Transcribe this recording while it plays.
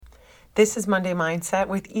This is Monday Mindset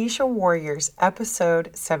with Isha Warriors,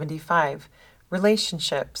 episode 75,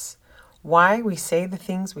 Relationships, Why We Say the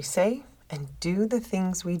Things We Say and Do the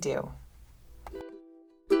Things We Do.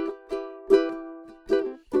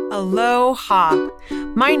 Aloha!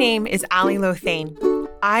 My name is Ali Lothane.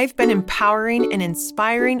 I've been empowering and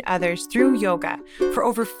inspiring others through yoga for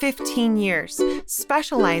over 15 years,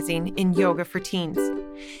 specializing in yoga for teens.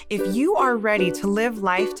 If you are ready to live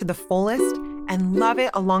life to the fullest and love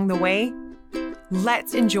it along the way,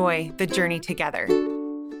 let's enjoy the journey together.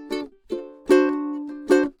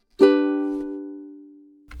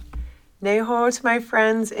 Neho to my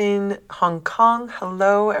friends in Hong Kong.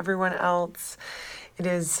 Hello, everyone else. It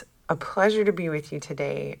is a pleasure to be with you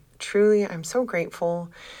today. Truly, I'm so grateful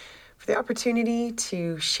for the opportunity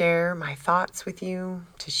to share my thoughts with you,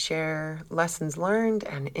 to share lessons learned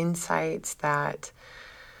and insights that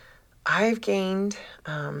I've gained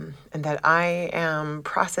and that I am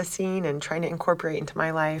processing and trying to incorporate into my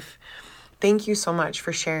life. Thank you so much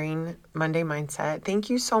for sharing Monday Mindset. Thank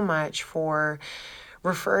you so much for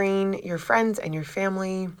referring your friends and your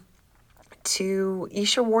family to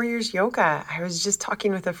Isha Warriors Yoga. I was just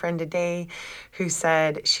talking with a friend today who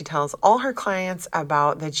said she tells all her clients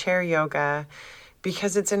about the chair yoga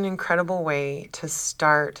because it's an incredible way to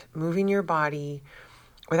start moving your body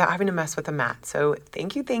without having to mess with a mat. So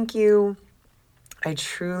thank you. I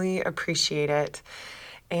truly appreciate it.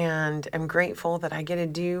 And I'm grateful that I get to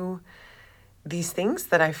do these things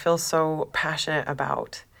that I feel so passionate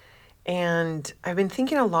about. And I've been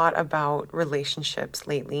thinking a lot about relationships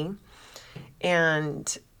lately.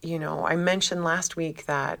 And, I mentioned last week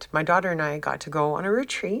that my daughter and I got to go on a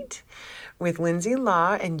retreat with Lindsay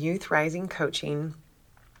Law and Youth Rising Coaching.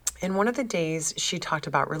 And one of the days she talked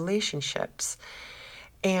about relationships.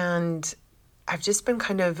 And I've just been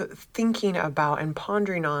kind of thinking about and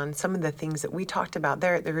pondering on some of the things that we talked about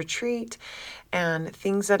there at the retreat and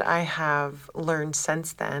things that I have learned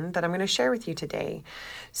since then that I'm going to share with you today.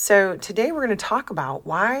 So today we're going to talk about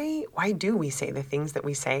why do we say the things that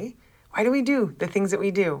we say? Why do we do the things that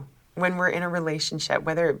we do when we're in a relationship,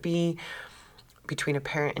 whether it be between a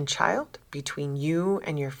parent and child, between you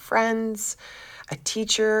and your friends, a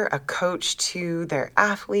teacher, a coach to their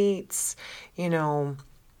athletes,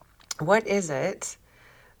 what is it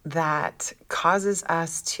that causes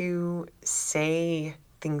us to say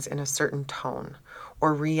things in a certain tone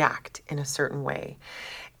or react in a certain way?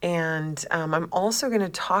 And I'm also going to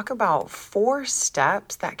talk about 4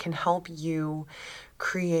 steps that can help you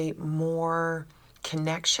create more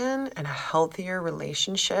connection and a healthier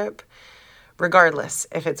relationship, regardless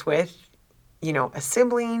if it's with, a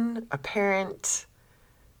sibling, a parent,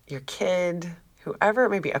 your kid, whoever it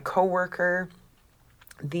may be, a coworker.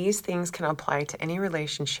 These things can apply to any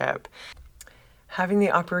relationship. Having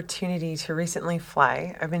the opportunity to recently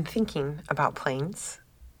fly, I've been thinking about planes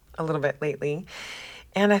a little bit lately.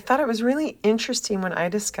 And I thought it was really interesting when I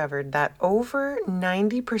discovered that over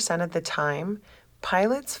 90% of the time,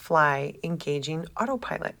 pilots fly engaging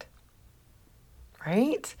autopilot,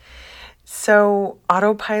 right? So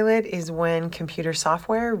autopilot is when computer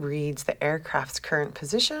software reads the aircraft's current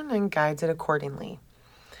position and guides it accordingly.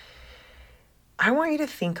 I want you to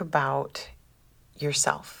think about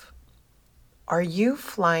yourself. Are you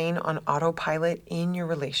flying on autopilot in your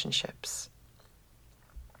relationships?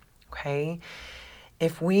 Okay.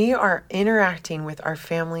 If we are interacting with our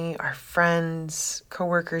family, our friends,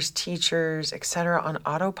 coworkers, teachers, etc. on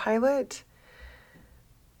autopilot,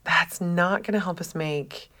 that's not going to help us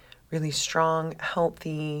make really strong,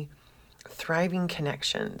 healthy, thriving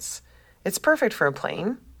connections. It's perfect for a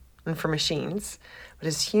plane and for machines, but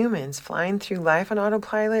as humans, flying through life on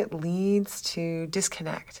autopilot leads to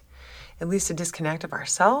disconnect. It leads to disconnect of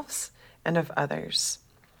ourselves and of others.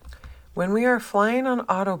 When we are flying on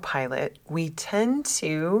autopilot, we tend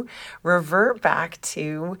to revert back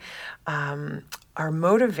to our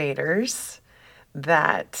motivators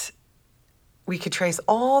that we could trace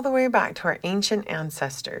all the way back to our ancient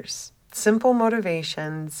ancestors. Simple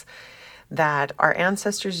motivations that our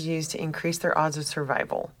ancestors used to increase their odds of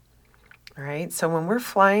survival. All right, so when we're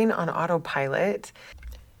flying on autopilot,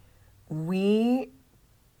 we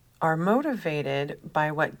are motivated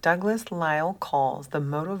by what Douglas Lyle calls the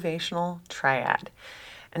motivational triad.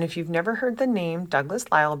 And if you've never heard the name Douglas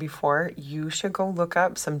Lyle before, you should go look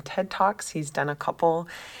up some TED Talks. He's done a couple,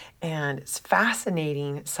 and it's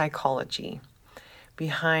fascinating psychology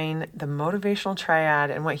behind the motivational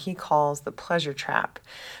triad and what he calls the pleasure trap.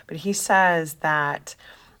 But he says that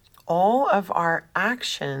all of our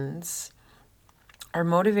actions are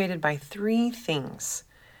motivated by 3 things.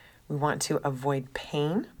 We want to avoid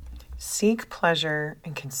pain, seek pleasure,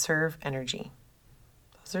 and conserve energy.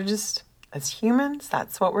 Those are just, as humans,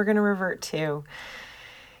 that's what we're going to revert to.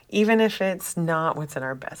 Even if it's not what's in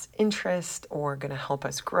our best interest or going to help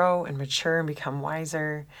us grow and mature and become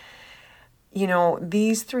wiser. You know,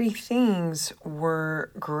 these three things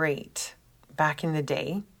were great back in the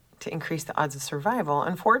day to increase the odds of survival.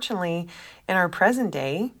 Unfortunately, in our present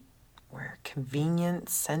day, we're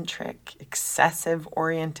convenience-centric,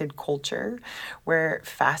 excessive-oriented culture where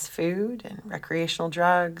fast food and recreational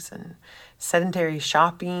drugs and sedentary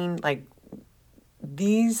shopping, like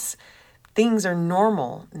these things are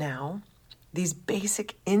normal now. These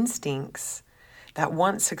basic instincts that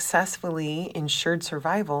once successfully ensured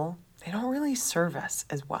survival, they don't really serve us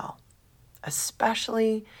as well,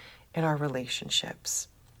 especially in our relationships.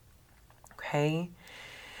 Okay?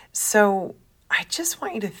 So I just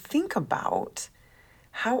want you to think about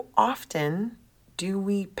how often do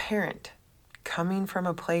we parent coming from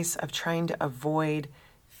a place of trying to avoid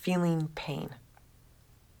feeling pain?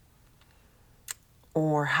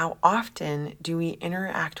 Or how often do we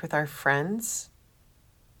interact with our friends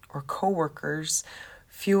or coworkers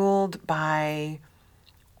fueled by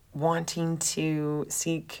wanting to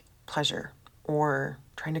seek pleasure or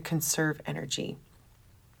trying to conserve energy?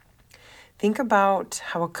 Think about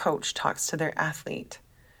how a coach talks to their athlete.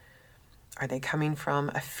 Are they coming from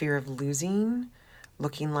a fear of losing,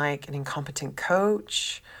 looking like an incompetent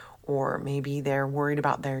coach? Or maybe they're worried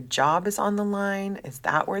about their job is on the line. Is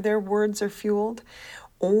that where their words are fueled?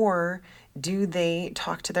 Or do they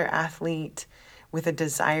talk to their athlete with a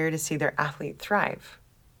desire to see their athlete thrive?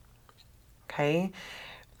 Okay.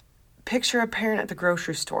 Picture a parent at the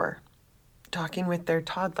grocery store talking with their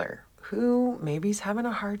toddler who maybe is having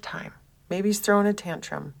a hard time. Maybe he's throwing a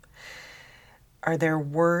tantrum. Are their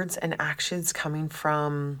words and actions coming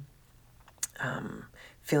from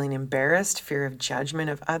feeling embarrassed, fear of judgment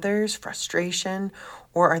of others, frustration,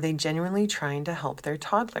 or are they genuinely trying to help their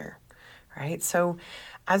toddler, right? So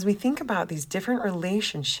as we think about these different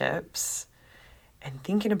relationships and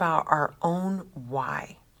thinking about our own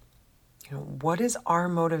why, what is our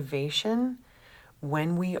motivation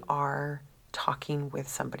when we are talking with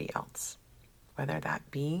somebody else? Whether that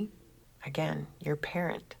be, again, your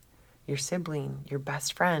parent, your sibling, your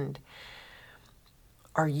best friend.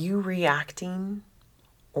 Are you reacting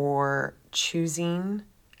or choosing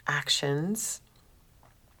actions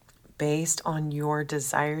based on your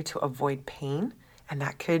desire to avoid pain? And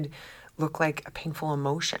that could look like a painful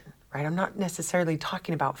emotion, right? I'm not necessarily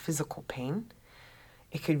talking about physical pain.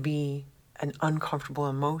 It could be an uncomfortable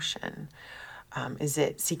emotion. Is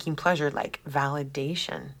it seeking pleasure, like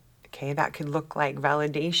validation? Okay, that could look like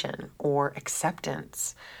validation or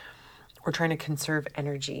acceptance or trying to conserve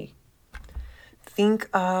energy. Think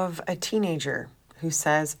of a teenager who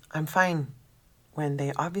says, I'm fine, when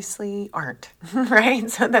they obviously aren't, right?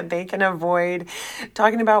 So that they can avoid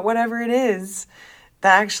talking about whatever it is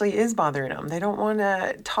that actually is bothering them. They don't want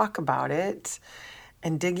to talk about it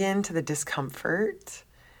and dig into the discomfort.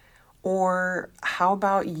 Or how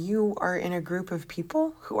about you are in a group of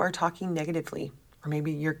people who are talking negatively, or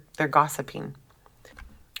maybe they're gossiping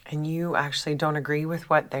and you actually don't agree with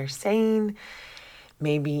what they're saying.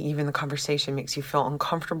 Maybe even the conversation makes you feel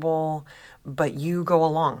uncomfortable, but you go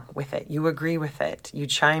along with it. You agree with it. You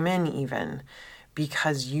chime in even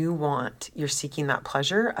because you're seeking that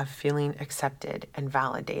pleasure of feeling accepted and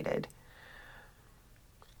validated.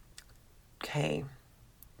 Okay.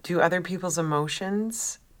 Do other people's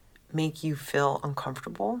emotions make you feel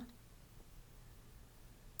uncomfortable?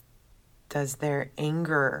 Does their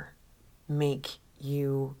anger make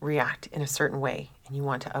you react in a certain way and you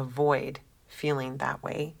want to avoid feeling that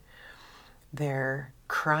way? Their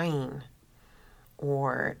crying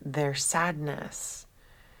or their sadness.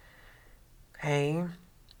 Okay.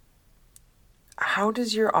 How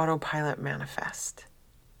does your autopilot manifest?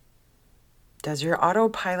 Does your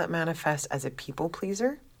autopilot manifest as a people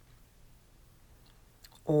pleaser?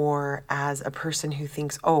 Or as a person who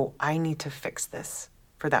thinks, oh, I need to fix this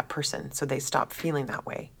for that person so they stop feeling that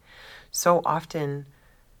way? So often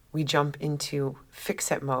we jump into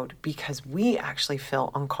fix-it mode because we actually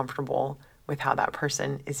feel uncomfortable with how that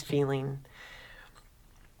person is feeling.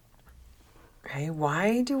 Okay,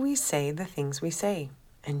 why do we say the things we say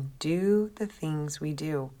and do the things we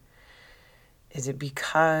do? Is it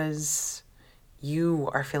because you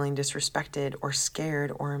are feeling disrespected or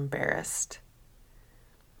scared or embarrassed?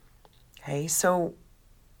 Okay, so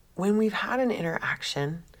when we've had an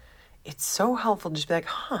interaction, it's so helpful to just be like,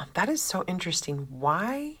 that is so interesting.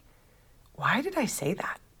 Why did I say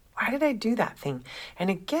that? Why did I do that thing? And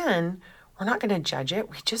again, we're not going to judge it.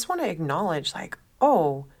 We just want to acknowledge like,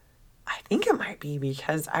 oh, I think it might be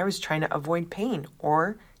because I was trying to avoid pain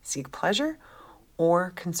or seek pleasure,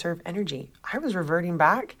 or conserve energy. I was reverting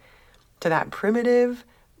back to that primitive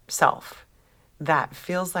self that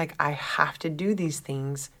feels like I have to do these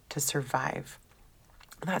things to survive.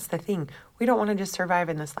 That's the thing. We don't want to just survive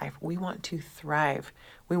in this life. We want to thrive.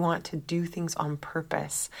 We want to do things on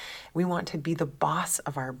purpose. We want to be the boss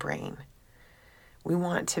of our brain. We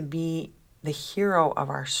want to be the hero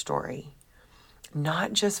of our story,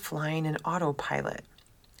 not just flying in autopilot.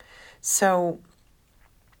 So,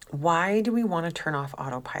 why do we want to turn off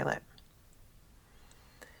autopilot?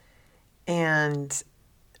 And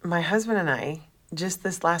my husband and I, just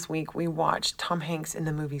this last week, we watched Tom Hanks in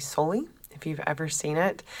the movie Sully, if you've ever seen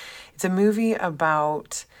it. It's a movie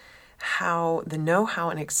about how the know-how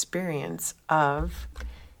and experience of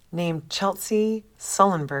named Chelsea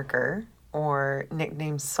Sullenberger, or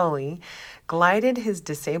nicknamed Sully, glided his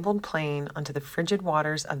disabled plane onto the frigid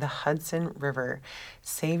waters of the Hudson River,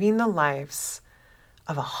 saving the lives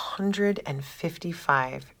of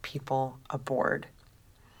 155 people aboard.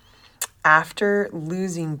 After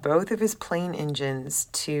losing both of his plane engines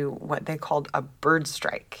to what they called a bird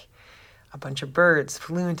strike, a bunch of birds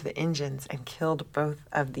flew into the engines and killed both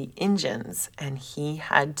of the engines, and he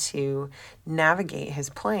had to navigate his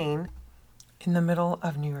plane in the middle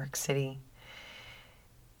of New York City.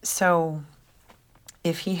 So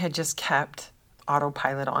if he had just kept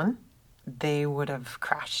autopilot on, they would have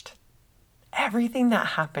crashed. Everything that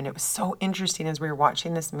happened, it was so interesting as we were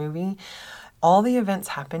watching this movie. All the events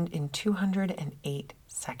happened in 208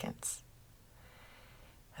 seconds.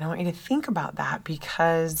 And I want you to think about that,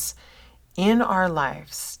 because in our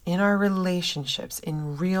lives, in our relationships,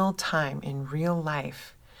 in real time, in real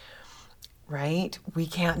life, right? We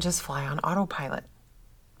can't just fly on autopilot,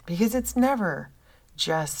 because it's never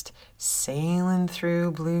just sailing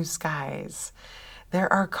through blue skies.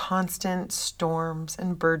 There are constant storms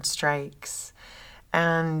and bird strikes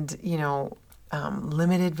and,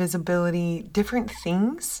 limited visibility, different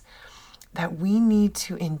things that we need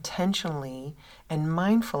to intentionally and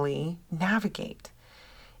mindfully navigate.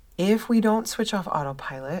 If we don't switch off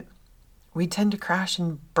autopilot, we tend to crash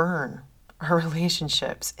and burn our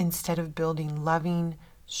relationships instead of building loving,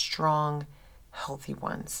 strong, healthy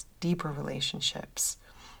ones, deeper relationships.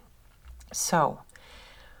 So,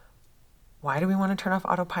 why do we want to turn off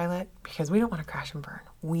autopilot? Because we don't want to crash and burn.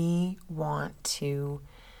 We want to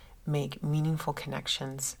make meaningful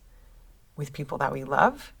connections with people that we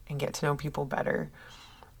love and get to know people better.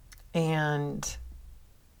 And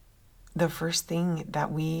the first thing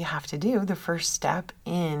that we have to do, the first step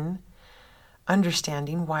in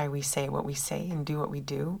understanding why we say what we say and do what we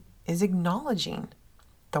do, is acknowledging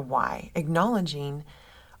the why, acknowledging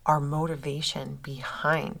our motivation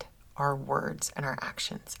behind our words and our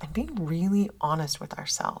actions, and being really honest with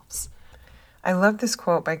ourselves. I love this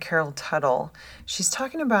quote by Carol Tuttle. She's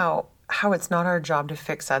talking about how it's not our job to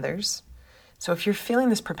fix others. So if you're feeling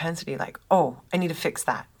this propensity like, oh, I need to fix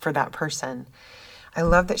that for that person, I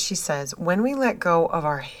love that she says, when we let go of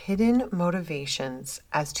our hidden motivations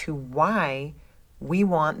as to why we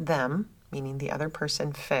want them, meaning the other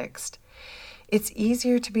person, fixed, it's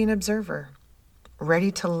easier to be an observer,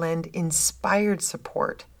 ready to lend inspired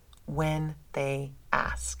support when they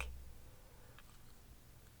ask.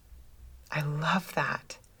 I love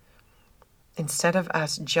that. Instead of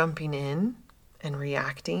us jumping in and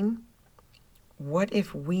reacting, what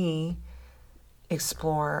if we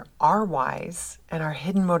explore our whys and our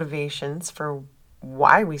hidden motivations for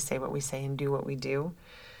why we say what we say and do what we do,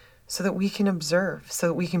 so that we can observe, so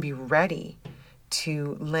that we can be ready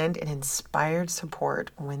to lend an inspired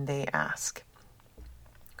support when they ask.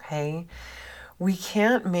 Okay? We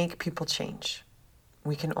can't make people change.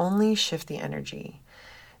 We can only shift the energy.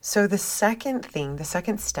 So the second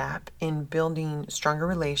step in building stronger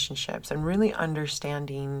relationships and really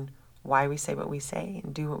understanding why we say what we say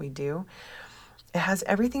and do what we do, it has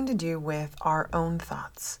everything to do with our own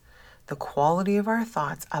thoughts. The quality of our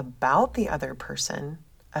thoughts about the other person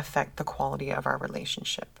affect the quality of our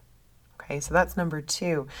relationship. Okay, so that's number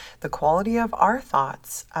 2. The quality of our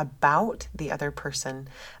thoughts about the other person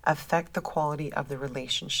affect the quality of the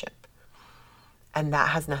relationship. And that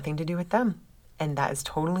has nothing to do with them. And that is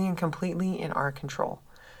totally and completely in our control.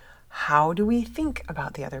 How do we think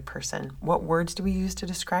about the other person? What words do we use to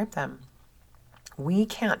describe them? We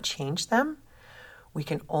can't change them. We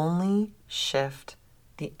can only shift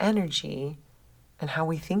the energy and how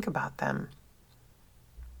we think about them.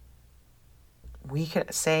 We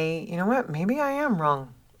could say, you know what, maybe I am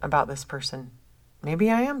wrong about this person. Maybe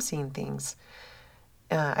I am seeing things.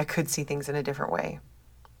 I could see things in a different way.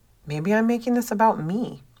 Maybe I'm making this about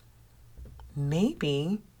me.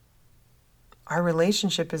 Maybe Our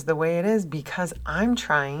relationship is the way it is because I'm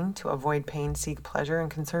trying to avoid pain, seek pleasure, and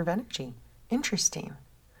conserve energy. Interesting,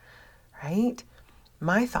 right?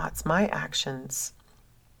 My thoughts, my actions.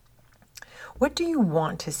 What do you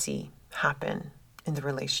want to see happen in the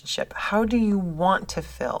relationship? How do you want to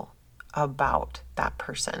feel about that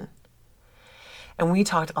person? And we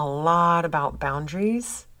talked a lot about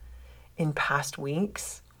boundaries in past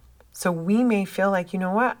weeks. So we may feel like, you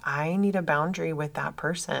know what, I need a boundary with that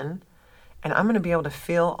person, and I'm going to be able to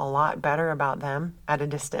feel a lot better about them at a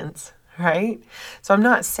distance, right? So I'm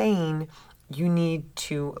not saying you need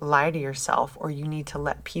to lie to yourself or you need to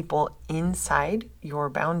let people inside your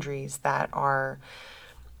boundaries that are,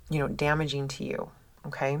 damaging to you,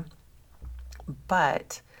 okay?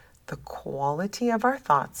 But the quality of our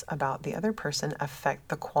thoughts about the other person affect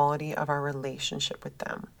the quality of our relationship with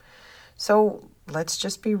them. So let's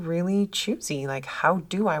just be really choosy. Like, how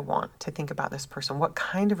do I want to think about this person? What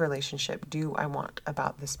kind of relationship do I want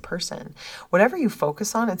about this person? Whatever you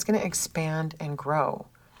focus on, it's going to expand and grow.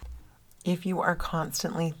 If you are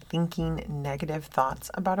constantly thinking negative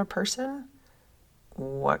thoughts about a person,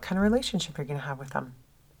 what kind of relationship are you going to have with them?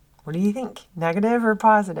 What do you think? Negative or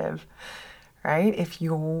positive? Right? If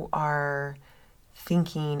you are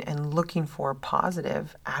thinking and looking for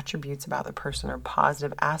positive attributes about the person or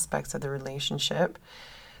positive aspects of the relationship,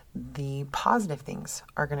 the positive things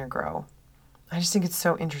are going to grow. I just think it's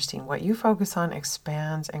so interesting. What you focus on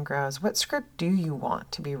expands and grows. What script do you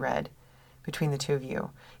want to be read between the two of you?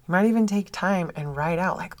 You might even take time and write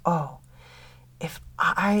out like, oh, if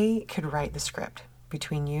I could write the script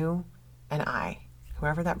between you and I,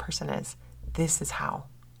 whoever that person is, this is how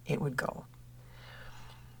it would go.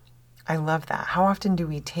 I love that. How often do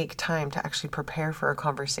we take time to actually prepare for a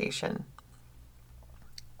conversation?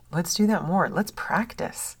 Let's do that more. Let's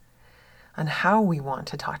practice on how we want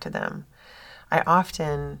to talk to them. I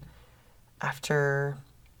often, after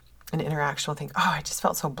an interaction, will think, oh, I just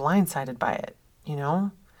felt so blindsided by it,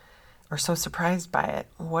 or so surprised by it.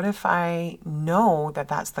 What if I know that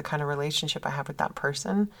that's the kind of relationship I have with that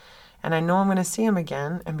person, and I know I'm going to see him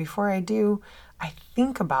again, and before I do, I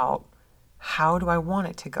think about, how do I want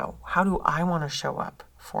it to go? How do I want to show up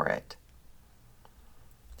for it?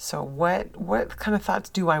 So what kind of thoughts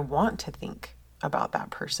do I want to think about that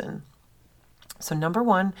person? So number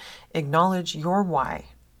one, acknowledge your why.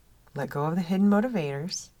 Let go of the hidden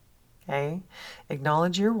motivators. Okay?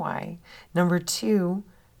 Acknowledge your why. Number two,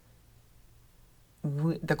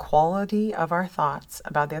 the quality of our thoughts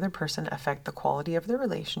about the other person affect the quality of the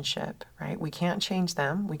relationship, right? We can't change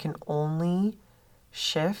them. We can only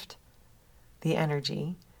shift the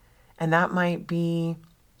energy, and that might be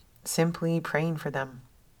simply praying for them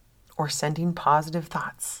or sending positive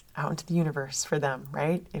thoughts out into the universe for them,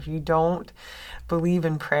 right? If you don't believe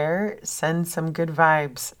in prayer, send some good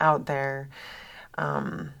vibes out there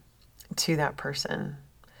to that person.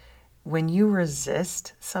 When you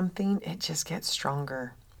resist something, it just gets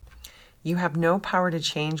stronger. You have no power to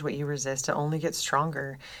change what you resist. It only gets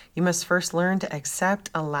stronger. You must first learn to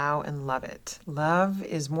accept, allow, and love it. Love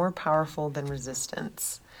is more powerful than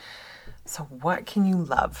resistance. So what can you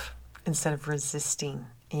love instead of resisting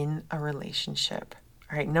in a relationship?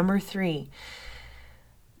 All right, number three,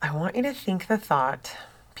 I want you to think the thought,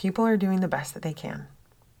 people are doing the best that they can,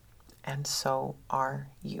 and so are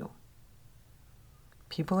you.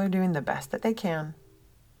 People are doing the best that they can,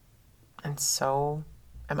 and so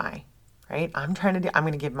am I. Right? I'm going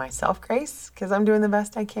to give myself grace because I'm doing the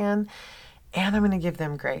best I can, and I'm going to give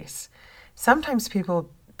them grace. Sometimes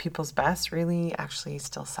people's best really actually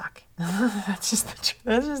still suck. That's just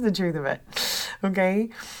the truth of it. Okay?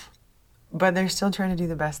 But they're still trying to do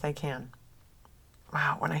the best they can.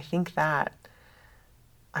 Wow, when I think that,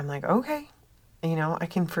 I'm like, okay, I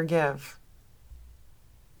can forgive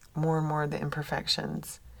more and more of the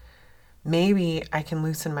imperfections. Maybe I can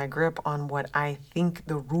loosen my grip on what I think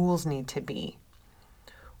the rules need to be.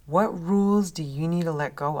 What rules do you need to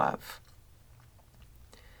let go of?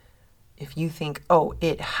 If you think, oh,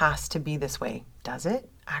 it has to be this way, does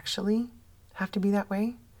it actually have to be that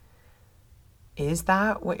way? Is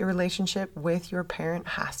that what your relationship with your parent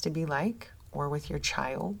has to be like, or with your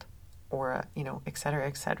child, or, et cetera,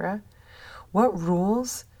 et cetera? What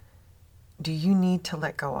rules do you need to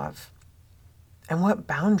let go of? And what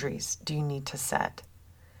boundaries do you need to set?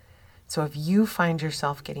 So if you find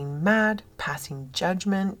yourself getting mad, passing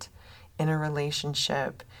judgment in a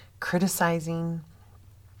relationship, criticizing,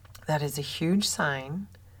 that is a huge sign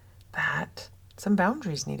that some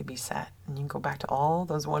boundaries need to be set. And you can go back to all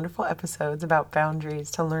those wonderful episodes about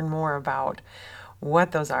boundaries to learn more about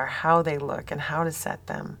what those are, how they look, and how to set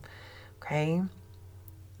them. Okay?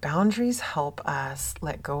 Boundaries help us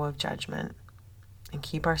let go of judgment. and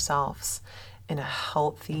keep ourselves in a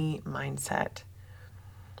healthy mindset.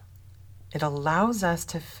 It allows us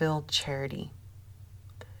to feel charity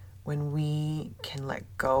when we can let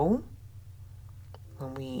go,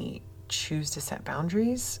 when we choose to set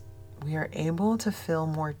boundaries. We are able to feel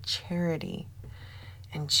more charity.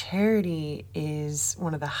 And charity is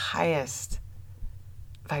one of the highest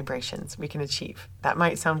vibrations we can achieve. That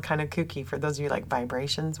might sound kind of kooky for those of you like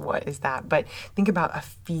vibrations. What is that? But think about a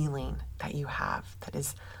feeling that you have that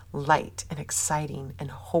is light and exciting and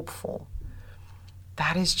hopeful.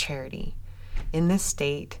 That is charity. In this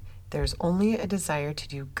state, there's only a desire to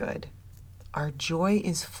do good. Our joy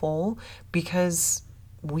is full because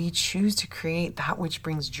we choose to create that which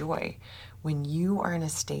brings joy when you are in a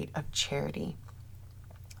state of charity.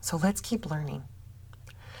 So let's keep learning.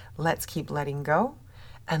 Let's keep letting go,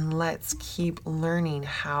 and let's keep learning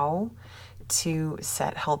how to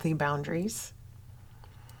set healthy boundaries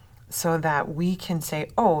so that we can say,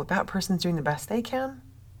 oh, that person's doing the best they can,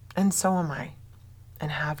 and so am I,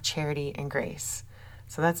 and have charity and grace.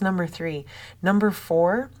 So that's number 3. Number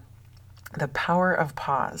 4, the power of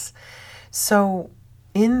pause. So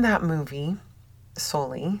in that movie,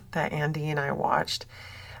 Sully, that Andy and I watched,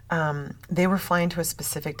 they were flying to a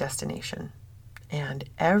specific destination. And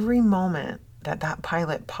every moment that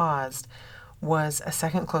pilot paused was a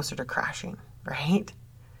second closer to crashing, right?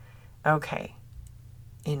 Okay.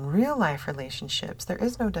 In real life relationships, there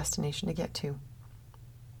is no destination to get to.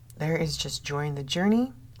 There is just joy in the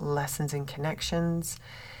journey, lessons in connections,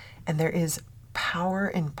 and there is power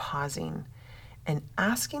in pausing and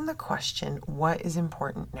asking the question, what is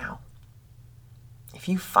important now? If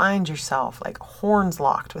you find yourself like horns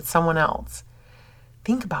locked with someone else,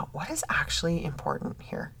 think about what is actually important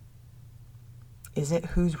here. Is it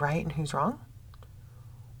who's right and who's wrong?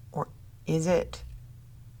 Or is it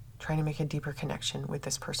trying to make a deeper connection with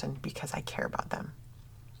this person because I care about them?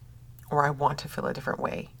 Or I want to feel a different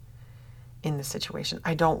way in the situation.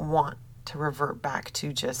 I don't want to revert back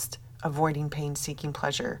to just avoiding pain, seeking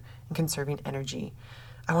pleasure, and conserving energy.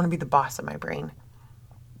 I want to be the boss of my brain.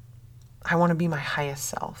 I want to be my highest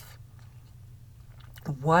self.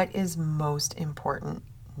 What is most important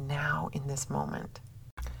now in this moment?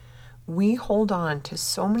 We hold on to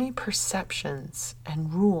so many perceptions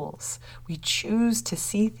and rules. We choose to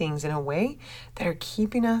see things in a way that are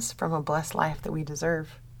keeping us from a blessed life that we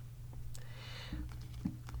deserve.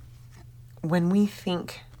 When we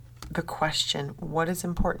think the question, what is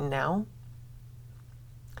important now?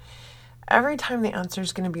 Every time the answer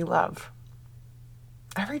is going to be love.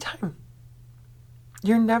 Every time.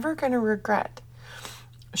 You're never going to regret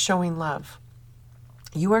showing love.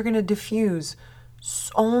 You are going to diffuse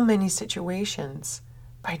so many situations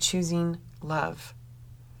by choosing love.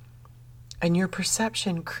 And your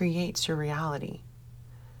perception creates your reality.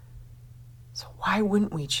 So why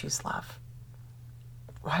wouldn't we choose love?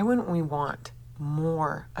 Why wouldn't we want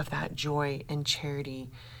more of that joy and charity,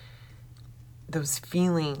 those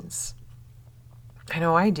feelings? I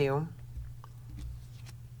know I do.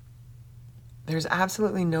 There's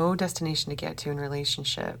absolutely no destination to get to in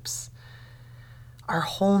relationships. Our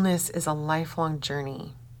wholeness is a lifelong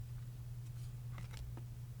journey.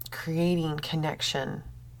 Creating connection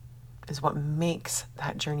is what makes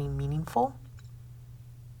that journey meaningful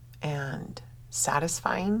and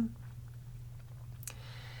satisfying.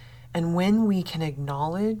 And when we can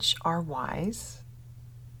acknowledge our whys,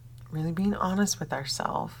 really being honest with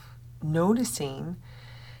ourselves, noticing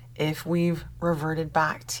if we've reverted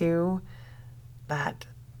back to that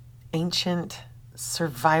ancient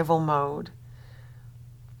survival mode.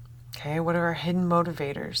 Okay, what are our hidden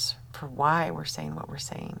motivators for why we're saying what we're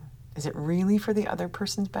saying? Is it really for the other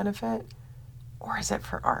person's benefit, or is it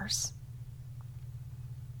for ours?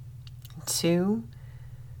 2,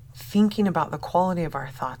 thinking about the quality of our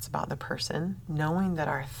thoughts about the person, knowing that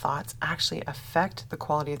our thoughts actually affect the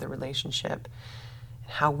quality of the relationship,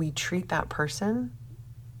 and how we treat that person,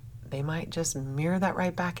 they might just mirror that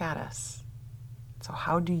right back at us. So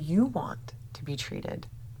how do you want to be treated?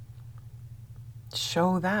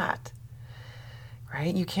 Show that,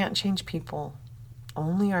 right? You can't change people,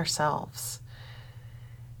 only ourselves.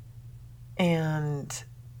 And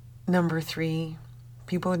number 3,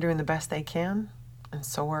 people are doing the best they can, and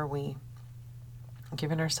so are we.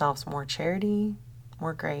 Giving ourselves more charity,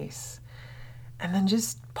 more grace, and then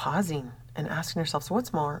just pausing and asking ourselves,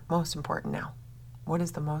 what's most important now? What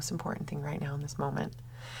is the most important thing right now in this moment?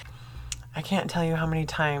 I can't tell you how many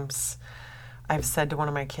times I've said to one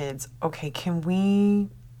of my kids, okay, can we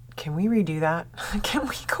redo that? Can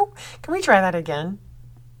we try that again?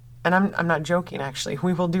 And I'm not joking, actually.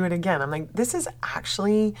 We will do it again. I'm like, this is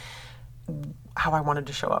actually how I wanted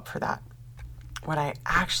to show up for that. What I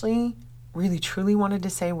actually really truly wanted to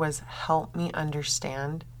say was, help me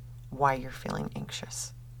understand why you're feeling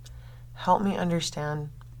anxious. Help me understand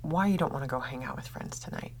why you don't want to go hang out with friends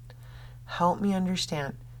tonight. Help me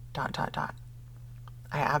understand ...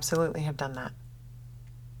 I absolutely have done that.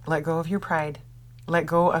 Let go of your pride. Let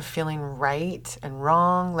go of feeling right and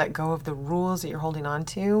wrong. Let go of the rules that you're holding on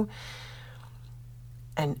to.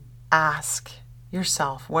 And ask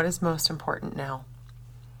yourself, what is most important now?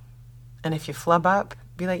 And if you flub up,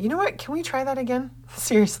 be like, you know what? Can we try that again?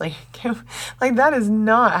 Seriously. That is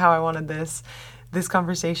not how I wanted this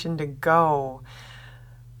conversation to go.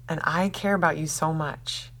 And I care about you so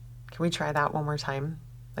much. Can we try that one more time?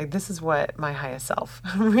 This is what my highest self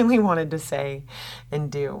really wanted to say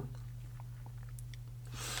and do.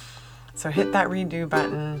 So hit that redo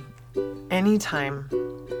button anytime.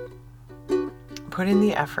 Put in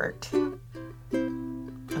the effort.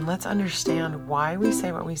 And let's understand why we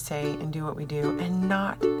say what we say and do what we do, and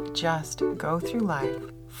not just go through life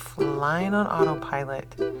flying on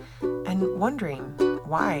autopilot and wondering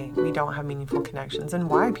why we don't have meaningful connections and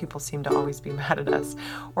why people seem to always be mad at us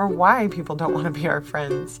or why people don't want to be our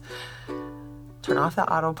friends. Turn off the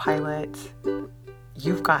autopilot.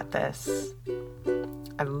 You've got this.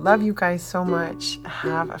 I love you guys so much.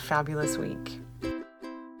 Have a fabulous week.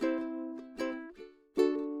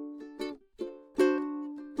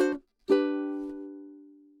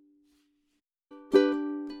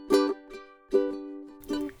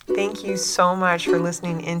 Thank you so much for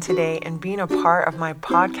listening in today and being a part of my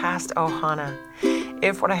podcast, Ohana.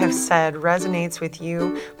 If what I have said resonates with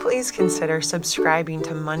you, please consider subscribing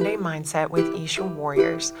to Monday Mindset with Isha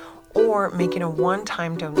Warriors or making a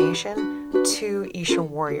one-time donation to Isha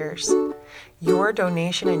Warriors. Your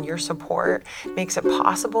donation and your support makes it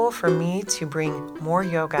possible for me to bring more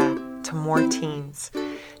yoga to more teens,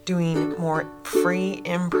 doing more free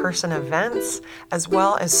in-person events, as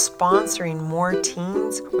well as sponsoring more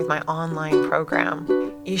teens with my online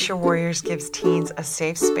program. Isha Warriors gives teens a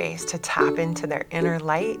safe space to tap into their inner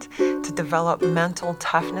light, to develop mental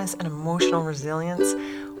toughness and emotional resilience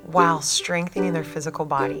while strengthening their physical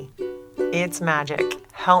body. It's magic.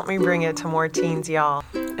 Help me bring it to more teens, y'all.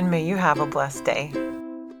 And may you have a blessed day.